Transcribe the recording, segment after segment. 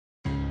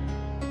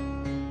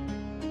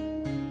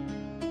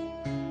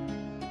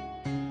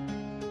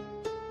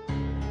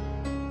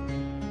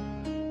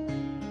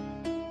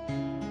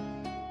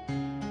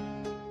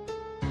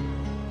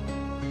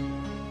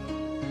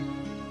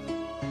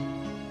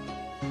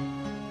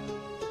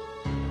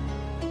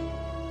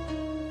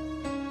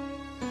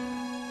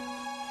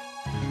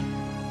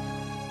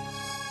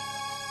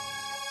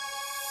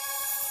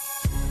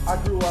I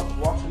grew up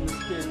watching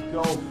this kid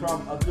go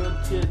from a good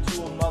kid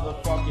to a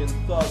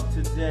motherfucking thug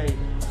today.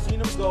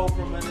 Seen him go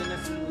from an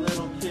innocent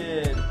little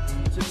kid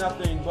to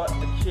nothing but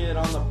a kid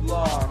on the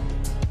block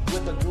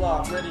with a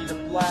Glock ready to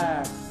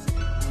blast.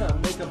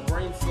 Make a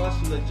brain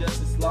slushy like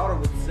Jesse Slaughter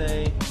would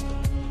say.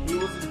 He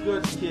was a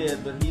good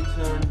kid, but he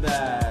turned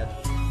bad.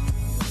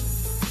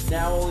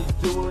 Now all he's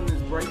doing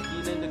is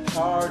breaking into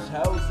cars,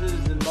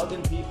 houses, and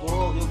mugging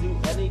people. He'll do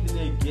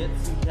anything to get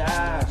some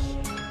cash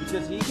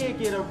because he can't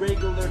get a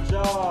regular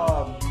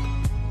job.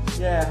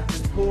 Yeah,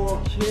 this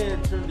poor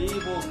kid turned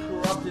evil,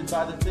 corrupted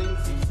by the things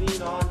he's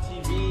seen on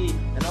TV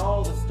and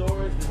all the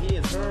stories that he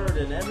has heard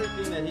and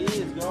everything that he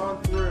has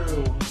gone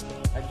through.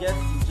 I guess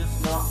he's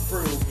just not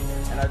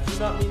proof, and I do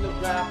not mean the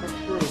rapper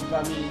proof.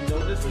 I mean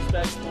no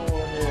disrespect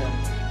for him.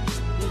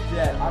 He's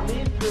dead. I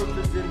mean proof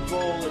is in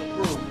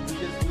bulletproof,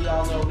 because we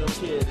all know no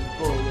kid is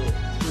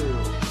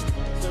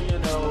bulletproof. So you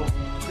know,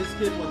 this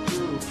kid went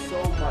through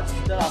so much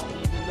stuff,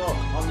 even though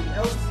on the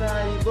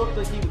outside he looked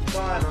like he was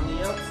fine. On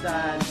the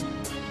outside,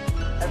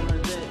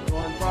 everything,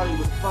 well, he thought he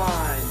was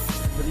fine,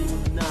 but he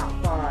was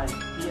not fine.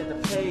 He had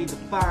to pay the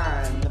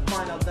fine to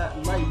find out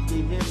that life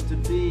gave him to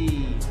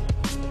be.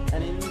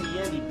 And in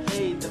the end he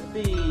paid the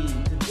fee.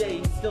 Today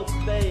he's still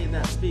paying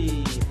that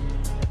fee.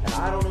 And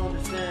I don't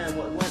understand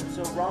what went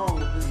so wrong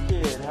with this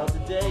kid. How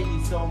today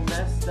he's so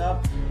messed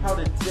up. How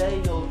today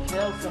he'll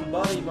kill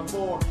somebody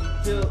before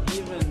he'll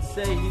even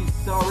say he's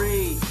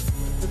sorry.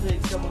 To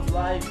take someone's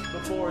life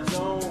before his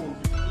own.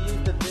 He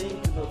used to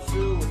think about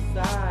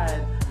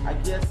suicide. I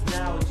guess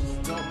now it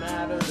just don't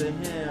matter to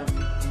him.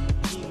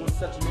 He was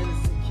such an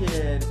innocent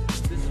kid.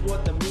 This is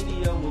what the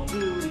media will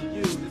do to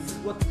you. This is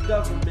what the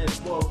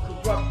government will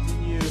corrupt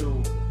in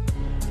you.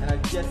 And I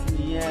guess in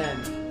the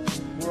end,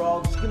 we're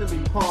all just gonna be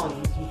pawns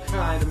in some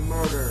kind of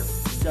murder.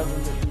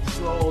 Government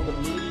control, the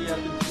media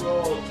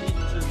control,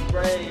 teachers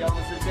spray, all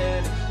the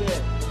satanic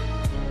shit.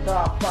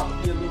 Fuck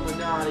the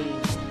Illuminati.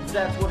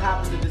 That's what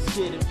happened to this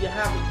kid. If you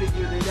haven't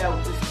figured it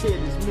out, this kid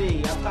is me.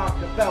 I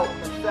talked about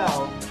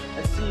myself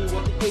and see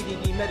what the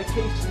ADD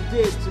medication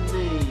did to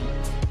me.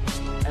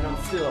 And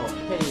I'm still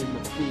paying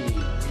the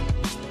fee.